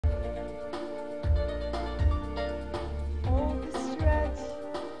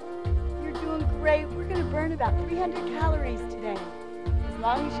burn about 300 calories today. As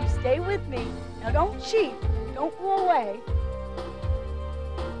long as you stay with me. Now don't cheat. Don't go away.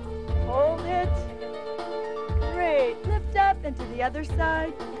 Hold it. Great. Lift up into the other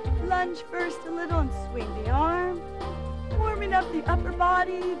side. Lunge first a little and swing the arm. Warming up the upper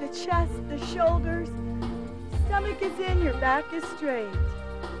body, the chest, the shoulders. Stomach is in, your back is straight.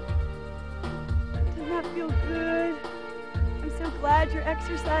 Doesn't that feel good? I'm so glad you're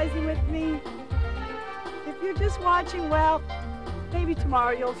exercising with me. If you're just watching, well, maybe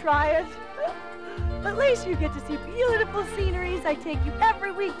tomorrow you'll try it. But at least you get to see beautiful sceneries. I take you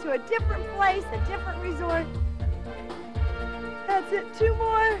every week to a different place, a different resort. That's it, 2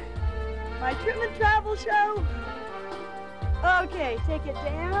 more. My trim and travel show. Okay, take it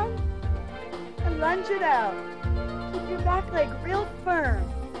down and lunge it out. Keep your back leg real firm.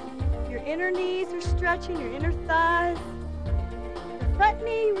 Your inner knees are stretching, your inner thighs. The front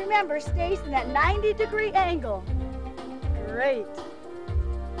knee, remember, stays in that 90-degree angle. Great.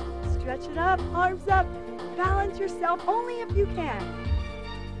 Stretch it up, arms up. Balance yourself only if you can.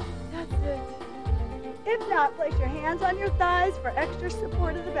 That's it. If not, place your hands on your thighs for extra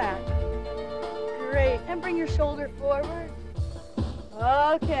support of the back. Great. And bring your shoulder forward.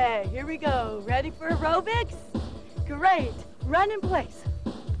 Okay, here we go. Ready for aerobics? Great. Run in place.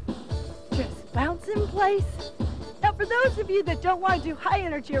 Just bounce in place. Now, for those of you that don't want to do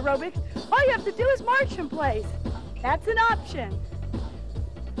high-energy aerobics, all you have to do is march in place. That's an option.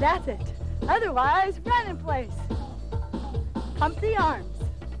 That's it. Otherwise, run in place. Pump the arms.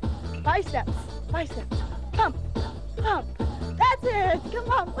 Biceps, biceps. Pump, pump. That's it. Come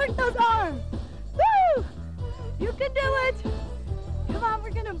on, work those arms. Woo! You can do it. Come on,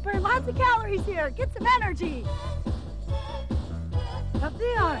 we're going to burn lots of calories here. Get some energy. Up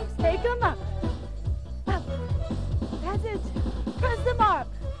the arms. Take them up. Up. That's it. Press them up.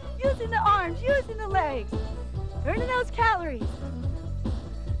 Using the arms, using the legs. Burning those calories.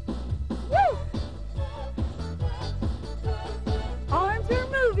 Woo! Arms are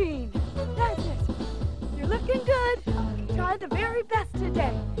moving. That's it. You're looking good. Try the very best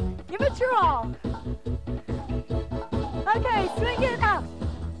today. Give it your all. Okay, swing it